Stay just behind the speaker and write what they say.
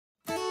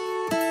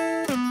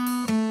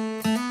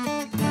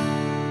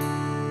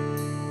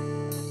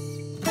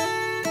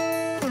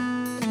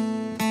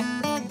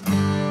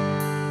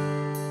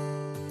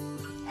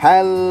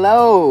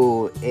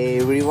Hello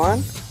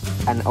everyone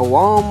and a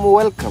warm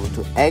welcome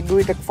to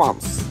Agritech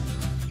Farms.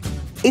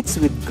 It's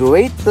with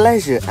great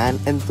pleasure and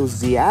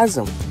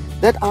enthusiasm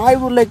that I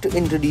would like to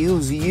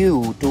introduce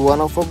you to one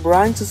of our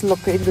branches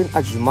located in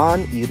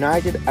Ajman,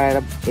 United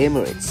Arab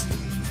Emirates.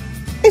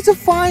 It's a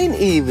fine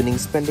evening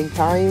spending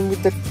time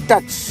with the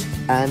touch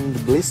and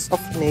bliss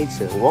of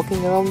nature,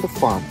 walking around the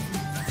farm,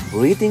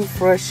 breathing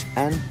fresh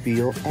and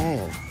pure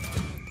air.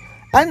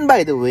 And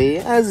by the way,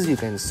 as you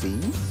can see,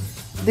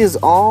 there's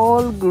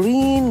all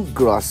green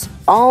grass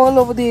all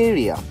over the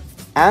area,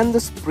 and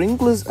the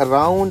sprinklers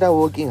around are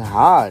working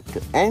hard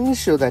to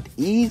ensure that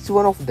each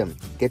one of them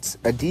gets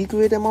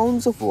adequate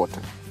amounts of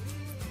water.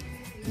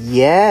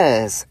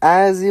 Yes,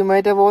 as you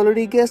might have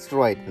already guessed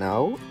right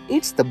now,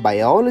 it's the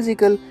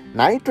biological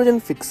nitrogen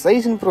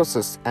fixation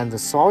process and the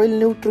soil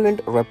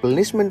nutrient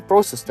replenishment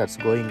process that's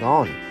going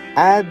on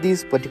at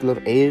this particular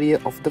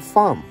area of the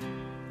farm.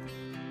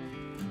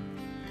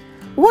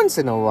 Once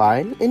in a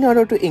while, in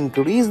order to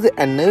increase the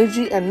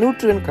energy and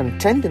nutrient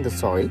content in the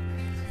soil,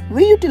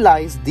 we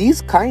utilize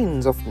these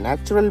kinds of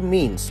natural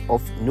means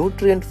of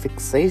nutrient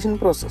fixation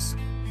process.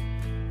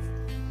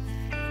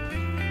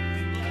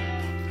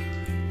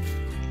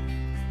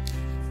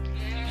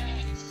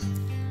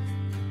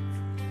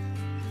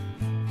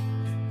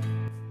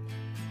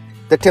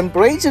 The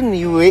temperature in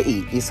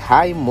UAE is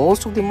high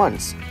most of the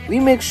months. We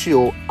make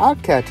sure our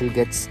cattle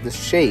gets the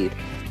shade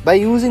by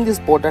using these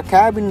porta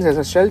cabins as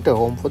a shelter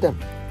home for them.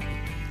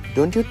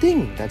 Don't you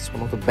think that's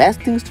one of the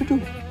best things to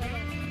do?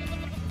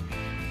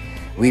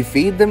 We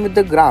feed them with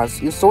the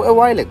grass you saw a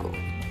while ago,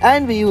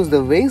 and we use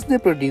the waste they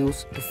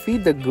produce to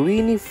feed the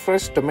greeny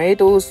fresh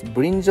tomatoes,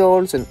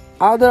 brinjals and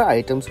other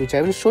items which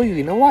I will show you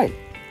in a while.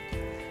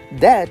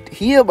 That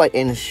hereby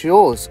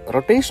ensures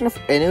rotation of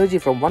energy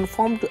from one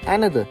farm to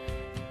another,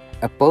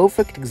 a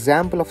perfect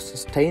example of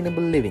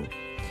sustainable living.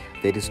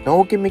 There is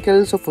no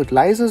chemicals or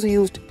fertilizers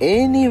used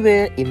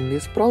anywhere in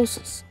this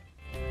process.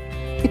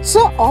 It's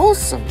so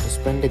awesome to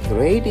spend a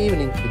great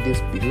evening with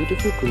these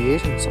beautiful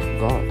creations of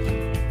God.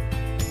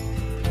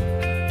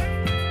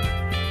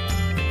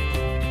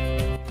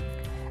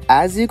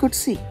 As you could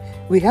see,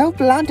 we have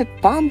planted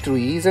palm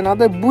trees and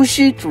other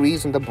bushy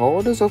trees on the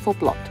borders of our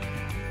plot.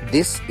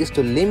 This is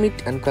to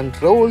limit and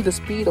control the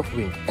speed of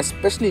wind,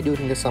 especially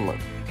during the summer,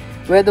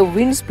 where the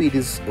wind speed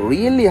is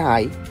really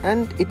high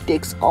and it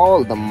takes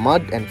all the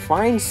mud and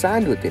fine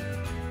sand with it.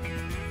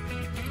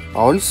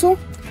 Also,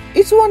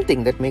 it's one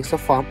thing that makes a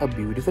farm a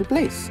beautiful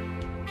place.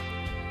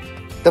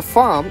 The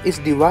farm is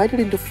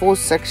divided into 4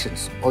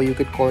 sections, or you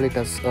could call it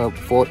as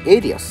 4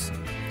 areas.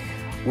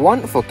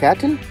 One for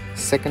cattle,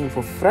 second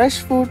for fresh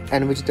food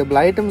and vegetable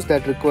items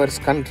that requires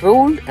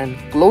controlled and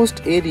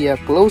closed area,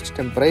 closed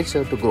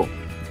temperature to grow.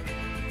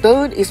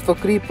 Third is for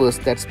creepers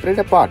that spread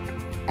apart,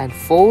 and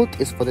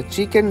fourth is for the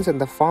chickens and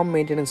the farm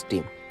maintenance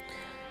team.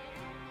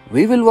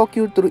 We will walk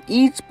you through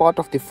each part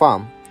of the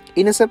farm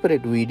in a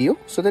separate video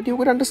so that you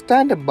can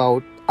understand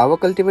about our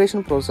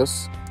cultivation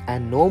process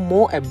and know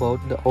more about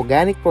the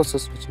organic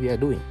process which we are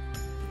doing.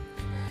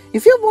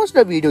 If you have watched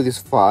the video this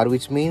far,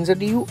 which means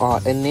that you are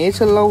a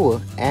nature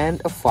lover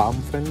and a farm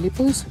friendly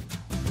person,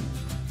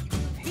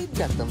 hit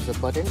that thumbs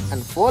up button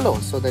and follow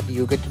so that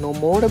you get to know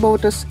more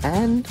about us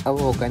and our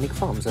organic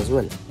farms as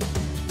well.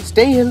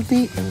 Stay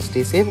healthy and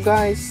stay safe,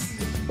 guys.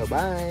 Bye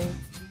bye.